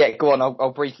 Yeah, go on.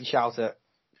 I'll briefly shout it.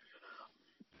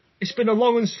 It's been a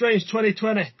long and strange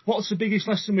 2020. What's the biggest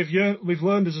lesson we've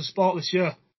learned as a sport this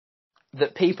year?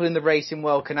 That people in the racing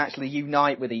world can actually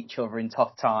unite with each other in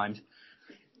tough times.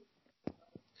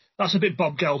 That's a bit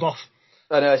Bob Geldof.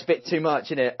 I know, it's a bit too much,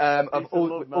 isn't it? I've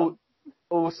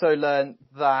also learned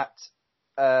that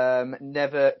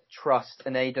never trust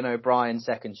an Aidan O'Brien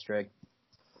second string.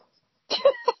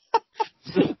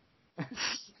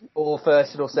 Or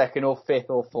first or second or fifth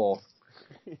or fourth.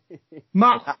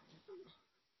 Matt,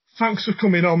 thanks for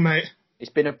coming on, mate. It's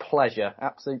been a pleasure,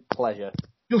 absolute pleasure.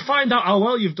 You'll find out how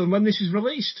well you've done when this is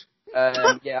released.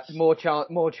 Yeah, more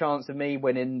chance of me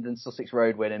winning than Sussex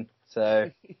Road winning.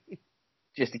 So,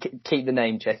 just to keep the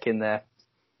name check in there.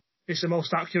 It's the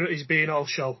most accurate he's been all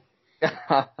show.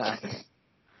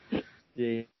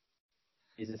 Jesus.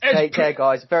 Take care,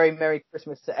 guys. Very Merry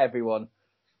Christmas to everyone.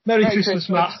 Merry Christmas,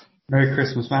 Matt. Merry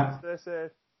Christmas, Matt. Stay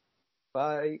safe.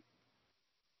 Bye.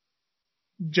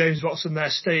 James Watson there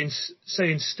saying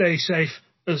stay safe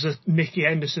as a Nicky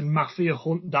Henderson mafia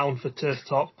hunt down for Turf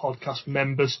Talk podcast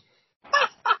members.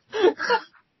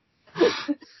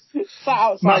 Sat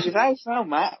outside his house now,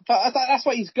 Matt. But that's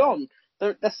why he's gone.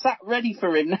 They're sat ready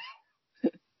for him now.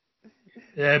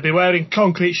 Yeah, be wearing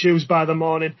concrete shoes by the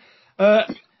morning. Ed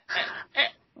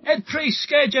Priest,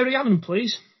 scare Jerry Hannon,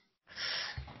 please.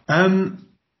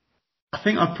 I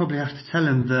think I'd probably have to tell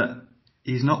him that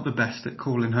he's not the best at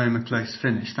calling home a close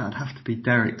finish. That'd have to be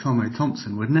Derek Tomo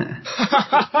Thompson, wouldn't it?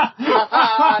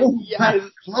 Yes.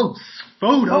 Close.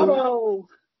 Photo.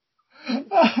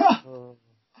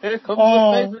 Here comes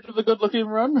the favourite of a good-looking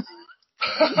run.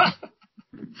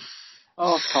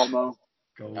 Oh, Tomo.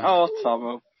 Oh,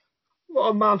 Tomo. What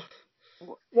a man.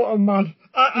 What a man.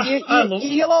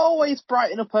 He'll always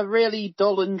brighten up a really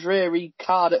dull and dreary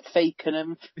card at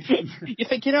Fakenham. You're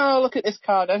thinking, oh, look at this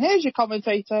card, and here's your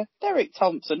commentator, Derek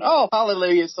Thompson. Oh,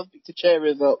 hallelujah, something to cheer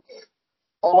us up.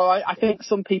 Although I think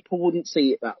some people wouldn't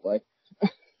see it that way.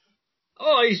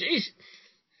 Oh,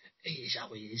 he's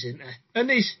how he is, isn't he? And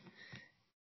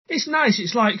it's nice.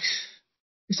 It's like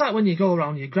when you go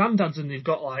around your granddad's and you've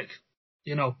got like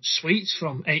sweets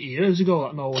from 80 years ago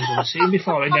that no one's ever seen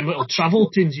before, in them little travel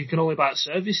tins you can only buy at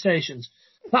service stations.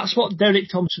 That's what Derek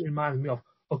Thompson reminded me of,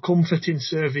 a comforting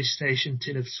service station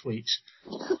tin of sweets.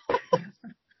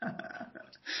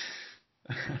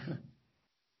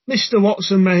 Mr.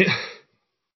 Watson, mate.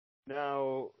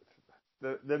 Now,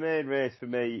 the main race for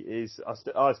me is,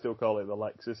 I still call it the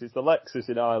Lexus. It's the Lexus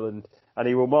in Ireland, and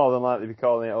he will more than likely be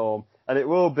calling it home. And it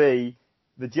will be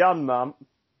the Jan man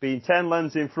being 10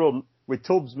 lengths in front with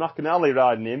Tubbs McAnally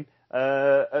riding him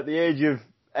at the age of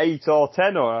 8 or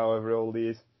 10 or however old he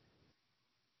is.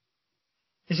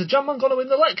 Is the Jan man going to win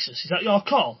the Lexus? Is that your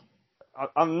call?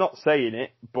 I'm not saying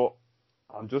it, but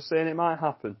I'm just saying it might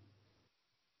happen.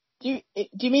 Do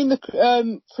you mean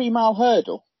the 3 mile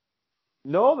hurdle?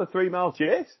 No, the 3 mile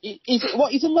chase. Is it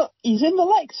what? He's in the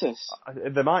Lexus.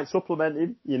 They might supplement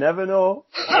him. You never know.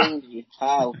 Holy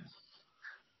hell!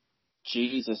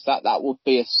 Jesus, that would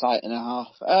be a sight and a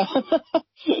half.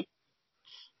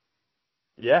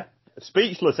 Yeah,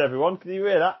 speechless. Everyone, can you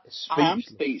hear that? Speechless. I am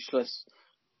speechless.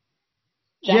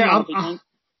 Yeah,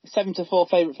 7-4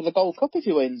 favourite for the Gold Cup if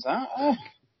he wins that.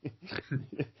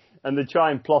 And they try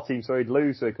and plot him so he'd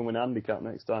lose so he can win a handicap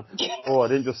next time. Oh, I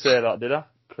didn't just say that, did I?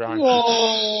 Crikey.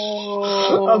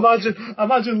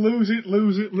 Imagine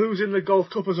losing the Golf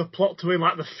Cup as a plot to him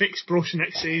like the fixed brush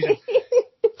next season.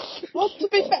 Well, to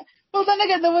be fair, well then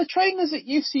again, there were trainers that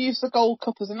used to use the Gold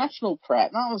Cup as a national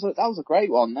prep. That was a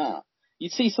great one. That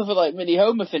you'd see something like Minnie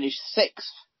Homer finish 6th,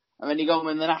 and then you go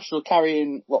in the national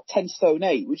carrying 10 stone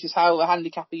 8, which is how the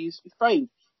handicapper used to be framed.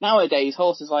 Nowadays,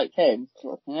 horses like him,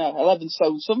 11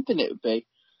 stone something it would be.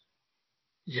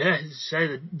 Yeah, say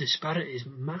the disparity is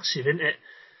massive, isn't it?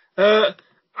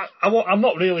 I'm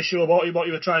not really sure what you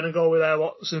were trying to go with there,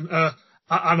 Watson.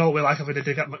 I know we like having a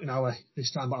dig at McNally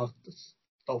this time, but I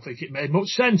don't think it made much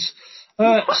sense.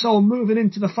 So moving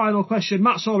into the final question,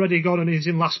 Matt's already gone and he's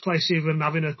in last place, even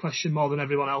having a question more than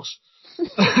everyone else.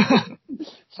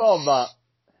 Solve that.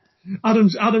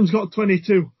 Adam's got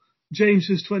 22. James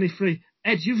has 23.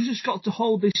 Ed, you've just got to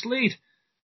hold this lead.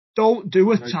 Don't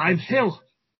do a time hill.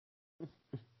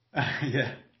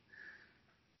 Yeah.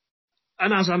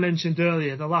 And as I mentioned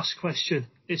earlier, the last question,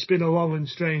 it's been a long and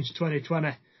strange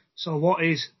 2020. So what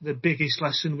is the biggest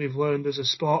lesson we've learned as a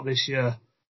sport this year?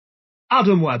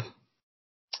 Adam Webb.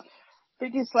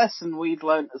 Biggest lesson we've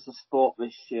learned as a sport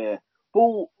this year?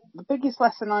 Well, the biggest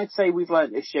lesson I'd say we've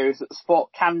learned this year is that the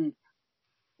sport can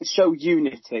show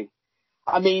unity.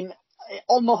 I mean,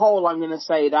 on the whole, I'm going to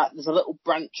say that there's a little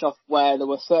branch off where there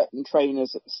were certain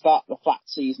trainers at the start of the flat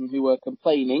season who were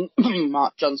complaining,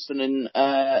 Mark Johnston and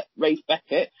Rafe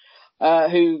Beckett,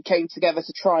 who came together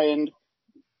to try and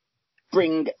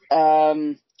bring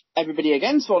everybody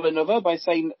against one another by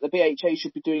saying that the BHA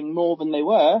should be doing more than they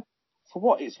were. For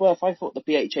what it's worth, I thought the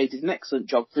BHA did an excellent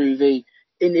job through the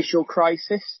initial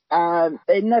crisis.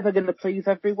 They're never going to please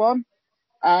everyone,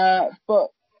 but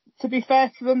to be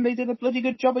fair to them, they did a bloody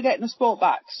good job of getting the sport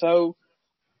back. So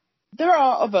there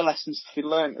are other lessons to be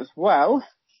learnt as well,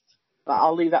 but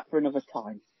I'll leave that for another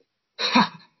time.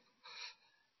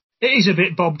 It is a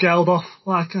bit Bob Geldof,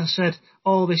 like I said,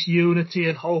 all this unity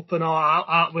and hope and all,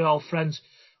 aren't we all friends?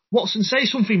 Watson, say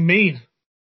something mean.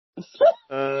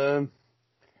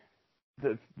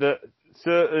 That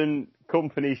certain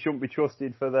companies shouldn't be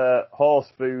trusted for their horse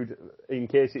food in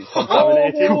case it's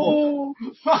contaminated.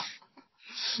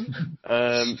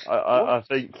 I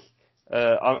think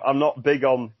I'm not big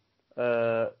on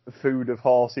food of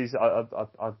horses.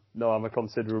 I know I'm a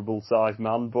considerable sized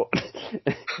man, but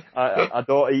I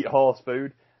don't eat horse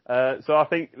food. So I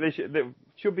think they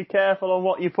should be careful on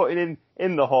what you're putting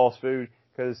in the horse food,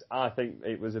 because I think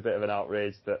it was a bit of an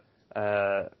outrage that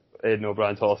Aidan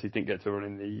O'Brien's horses didn't get to run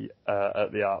in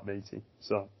at the art meeting.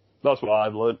 So that's what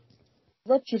I've learned.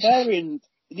 Roger Varian,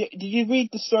 did you read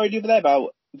the story the other day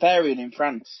about Varian in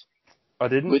France? I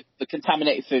didn't. With the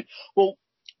contaminated food. Well,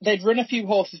 they'd run a few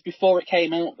horses before it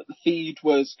came out that the feed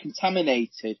was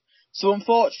contaminated. So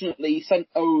unfortunately, he sent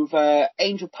over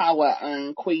Angel Power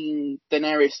and Queen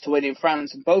Daenerys to win in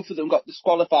France, and both of them got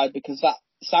disqualified because that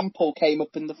sample came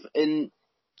up in the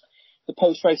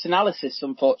post-race analysis,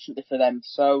 unfortunately for them.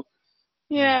 So,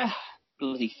 yeah,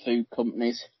 bloody food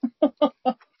companies. We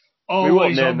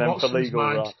won't name them for Watson's legal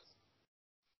mind. rights.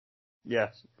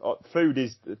 Yes,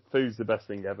 food's the best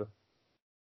thing ever.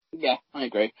 Yeah, I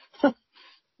agree.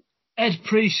 Ed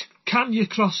Priest, can you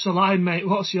cross the line, mate?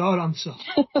 What's your answer?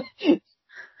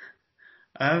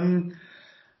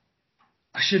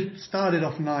 I should start it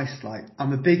off nice. Like,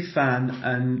 I'm a big fan,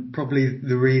 and probably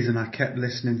the reason I kept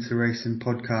listening to racing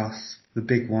podcasts, the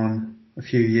big one a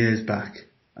few years back.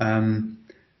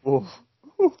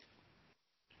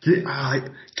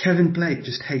 Kevin Blake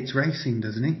just hates racing,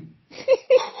 doesn't he?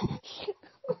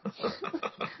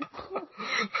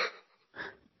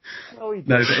 No, he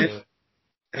No, doesn't.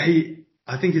 but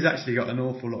I think he's actually got an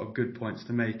awful lot of good points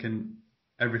to make, and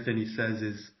everything he says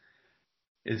is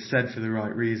said for the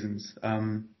right reasons.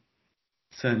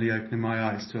 Certainly opening my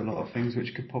eyes to a lot of things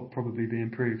which could probably be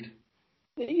improved.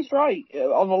 He's right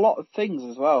on a lot of things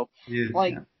as well.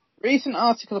 Recent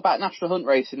article about National Hunt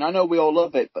Racing, I know we all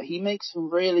love it, but he makes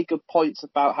some really good points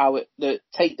about how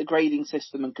take the grading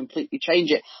system and completely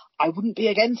change it. I wouldn't be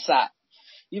against that.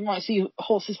 You might see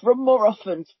horses run more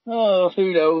often. Oh,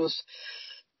 who knows?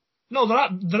 No,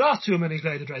 there are too many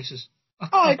graded races.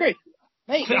 I agree.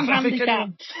 Make them I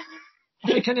handicapped.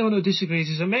 think anyone who disagrees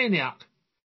is a maniac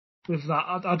with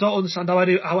that. I don't understand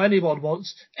how anyone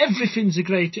wants. Everything's a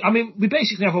grade 2. I mean, we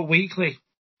basically have a weekly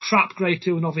crap grade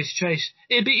 2 novice chase.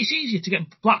 It's easier to get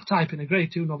black type in a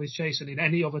grade 2 novice chase than in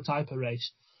any other type of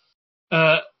race.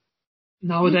 Nowadays.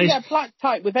 You can get black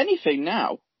type with anything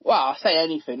now. Well, I say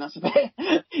anything, that's a bit.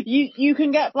 You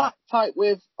can get black type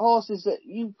with horses that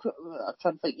I'm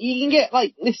trying to think. You can get,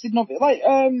 listed novice,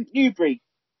 Newbury.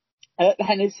 The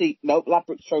Hennessy,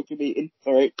 Ladbrokes Trophy meeting,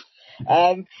 sorry.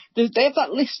 They have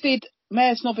that listed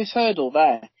Mares Novice Hurdle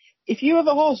there. If you have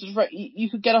a horse, you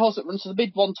could get a horse that runs to the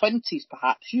mid 120s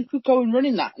perhaps, you could go and run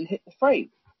in that and hit the frame.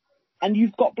 And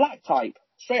you've got black type,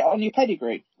 straight on your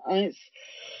pedigree. And it's,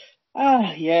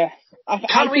 yeah.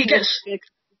 Can we try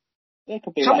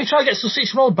to get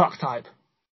Sussex Road black type?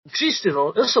 He'll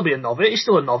still be a novice, he's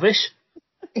still a novice.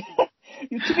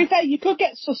 To be fair, you could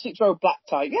get Sussex Road black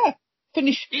type, yeah.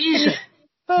 Finish easy.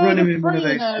 Run him in one of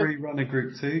those free runner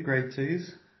group 2, grade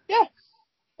 2s. Yeah,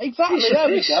 exactly. There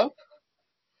we go.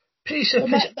 Piece of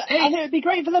And it would be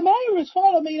great for the mayor as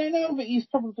well. I mean, I know that he's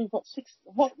probably got 6.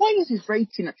 What is his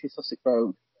rating actually, Sussex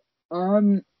Road?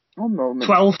 1 moment.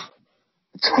 12.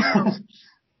 12.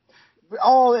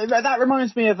 Oh, that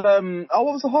reminds me of what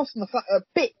was the horse in the flat?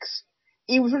 Bix.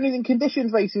 He was running in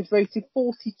conditions races, rated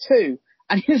 42,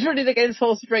 and he was running against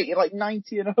horses rated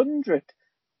 90 and 100.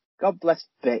 God bless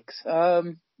Bix.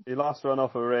 He last run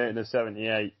off a rating of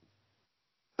 78.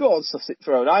 God, Sussex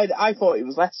Road. I thought it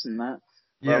was less than that.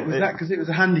 Yeah, was that because it was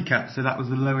a handicap, so that was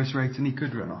the lowest rating he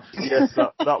could run off? Yes,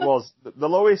 that was. The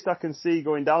lowest I can see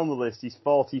going down the list is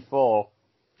 44.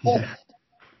 Yeah,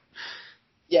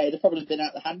 he'd have probably been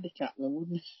out the handicap then,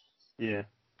 wouldn't he? Yeah.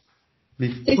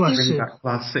 Need to bring back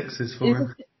class 6s for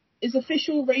him. His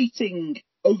official rating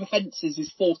over fences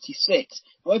is 46.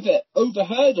 However, over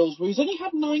hurdles, where he's only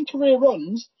had 9 career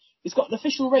runs, he's got an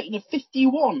official rating of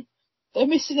 51. They're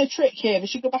missing a trick here. They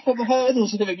should go back over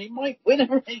hurdles with him. He might win a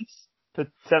race.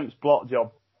 Temps block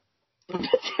job.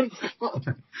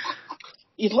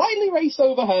 He's lightly raced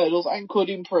over hurdles and could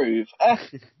improve. I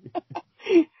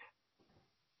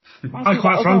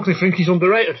quite frankly think he's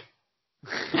underrated.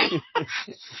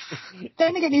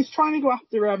 Then again, he's trying to go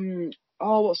after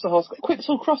what's the horse?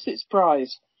 Quixel Crosset's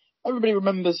prize. Everybody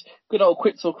remembers good old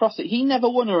Quixel Crosset. He never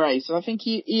won a race, and I think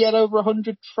he had over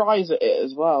 100 tries at it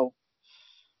as well.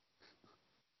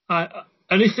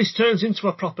 And if this turns into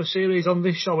a proper series on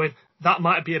this showing, that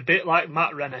might be a bit like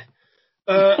Matt Rennie.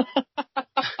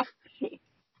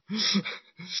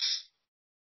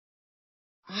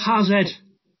 Has Ed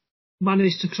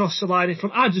managed to cross the line in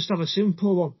front? I just have a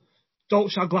simple one. Don't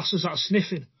shag glasses at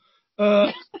sniffing.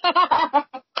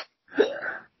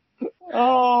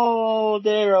 Oh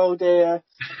dear, oh dear.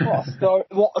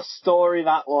 What a story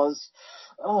that was.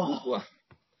 Oh.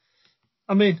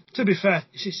 I mean, to be fair,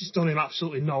 it's done him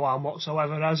absolutely no harm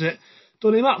whatsoever, has it?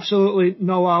 Done him absolutely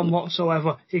no harm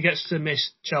whatsoever. He gets to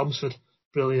miss Chelmsford.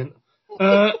 Brilliant.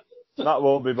 That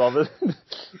won't be bothered.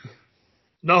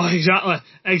 No, exactly.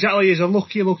 Exactly, he's a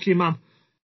lucky, lucky man.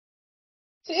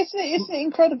 Isn't it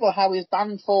incredible how his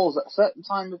band falls at a certain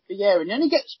time of the year and he only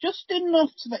gets just enough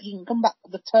so that he can come back for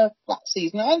the turf flat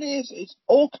season? And it's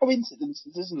all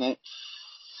coincidences, isn't it?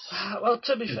 Well,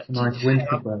 to be fair... It's a nice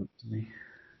winter break to me.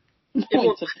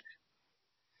 It's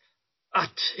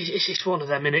one of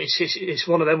them, innit? It's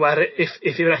one of them where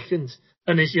if he reckons,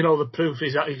 and the proof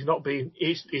is that he's not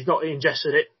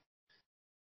ingested it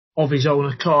of his own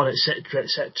accord, etc.,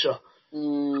 etc.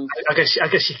 I guess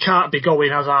you can't be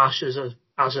going as harsh as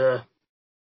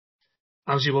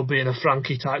you would be in a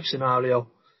Frankie type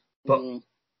scenario. But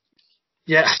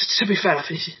yeah, to be fair, I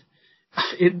think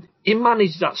he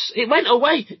managed that. It went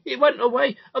away,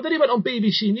 and then he went on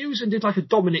BBC News and did like a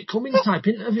Dominic Cummings type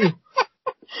interview.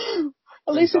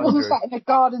 At least it wasn't sat in the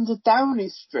gardens of Downing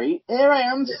Street. Here I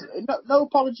am, no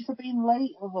apology for being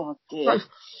late. Oh dear.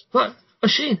 But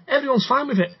Oisin, everyone's fine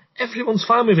with it. Everyone's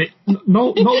fine with it.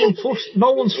 No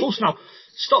one's fussed now.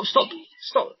 Stop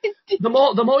Stop. The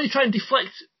more you try and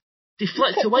deflect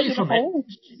away from it,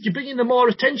 you're bringing the more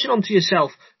attention onto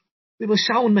yourself. We were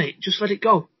sound, mate. Just let it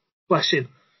go. Bless him.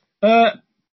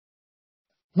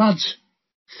 Lads,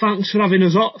 thanks for having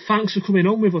us on. Thanks for coming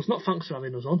on with us. Not thanks for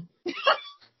having us on.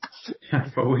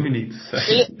 That's what we need to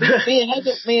say. Me and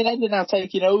Ed are now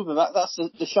taking over. That's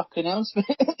the shock announcement.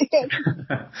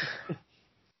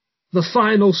 The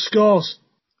final scores.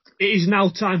 It is now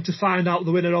time to find out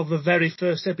the winner of the very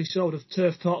first episode of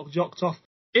Turf Talk Jocked Off.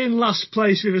 In last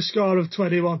place with a score of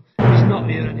 21. He's not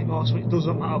here anymore, so it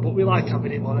doesn't matter, but we like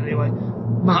having him on anyway.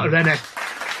 Matt Rennie.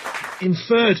 In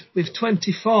third with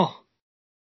 24.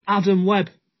 Adam Webb.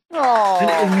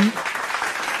 And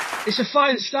it's a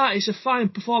fine start, it's a fine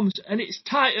performance, and it's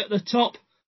tight at the top.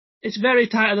 It's very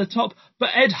tight at the top,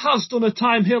 but Ed has done a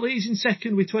time hill. He's in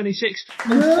second with 26.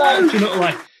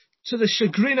 Unfortunately, to the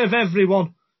chagrin of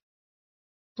everyone,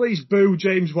 please boo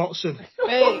James Watson. Fix.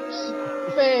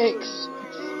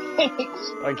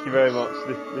 Thank you very much.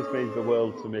 This means the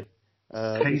world to me.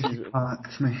 Hazy Park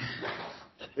to me.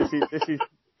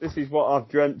 This is what I've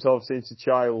dreamt of since a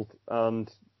child, and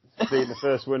being the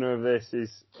first winner of this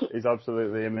is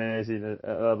absolutely amazing. And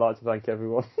I'd like to thank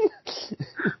everyone.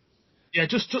 Yeah,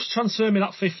 just transfer me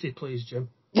that 50, please, Jim.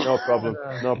 No problem.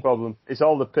 No problem. It's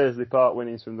all the Paisley Park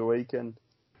winnings from the weekend.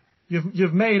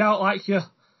 You've made out like your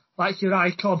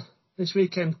icon this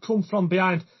weekend. Come from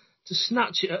behind to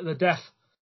snatch it at the death.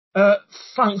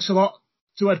 Thanks a lot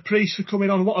to Ed Priest for coming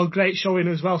on. What a great showing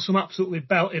as well. Some absolutely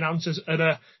belting answers,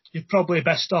 and you're probably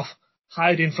best off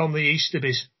hiding from the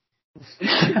Easterbies.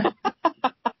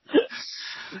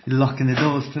 You're locking the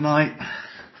doors tonight.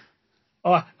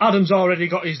 Oh, Adam's already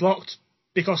got his locked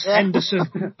because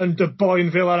Henderson and De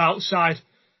Boinville are outside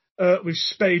with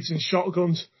spades and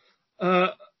shotguns.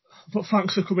 But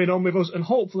thanks for coming on with us, and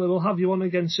hopefully we'll have you on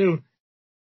again soon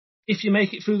if you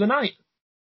make it through the night.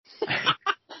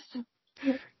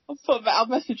 I'll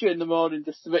message you in the morning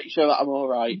just to make sure that I'm all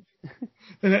right.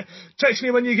 Text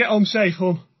me when you get home safe,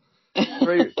 hon.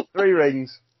 Three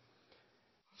rings.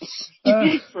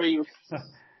 Three.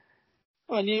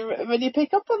 When you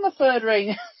pick up on the third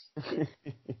ring.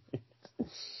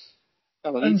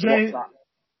 And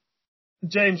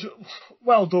James,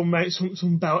 well done, mate.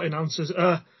 Some belting answers.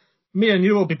 Me and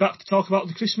you will be back to talk about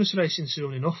the Christmas racing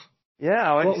soon enough. Yeah,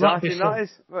 how exciting that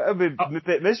is. It'll be a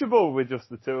bit miserable with just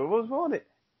the two of us, won't it?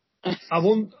 I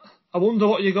wonder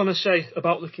what you're going to say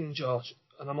about the King George,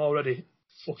 and I'm already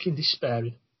fucking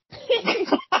despairing.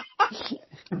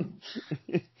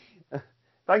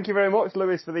 Thank you very much,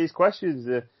 Lewis, for these questions.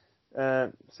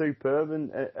 Superb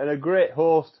and a great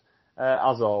host,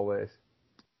 as always.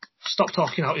 Stop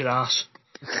talking out your ass.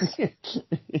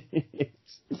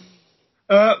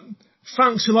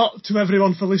 Thanks a lot to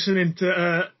everyone for listening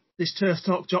to this Turf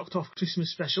Talk Jocked Off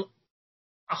Christmas special.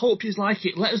 I hope you like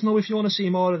it. Let us know if you want to see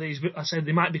more of these. I said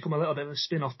they might become a little bit of a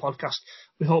spin-off podcast.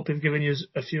 We hope we've given you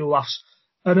a few laughs.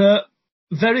 And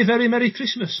very, very Merry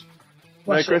Christmas.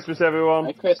 Merry Christmas, everyone.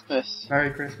 Merry Christmas.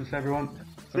 Merry Christmas, everyone.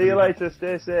 See you later.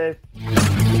 Stay safe.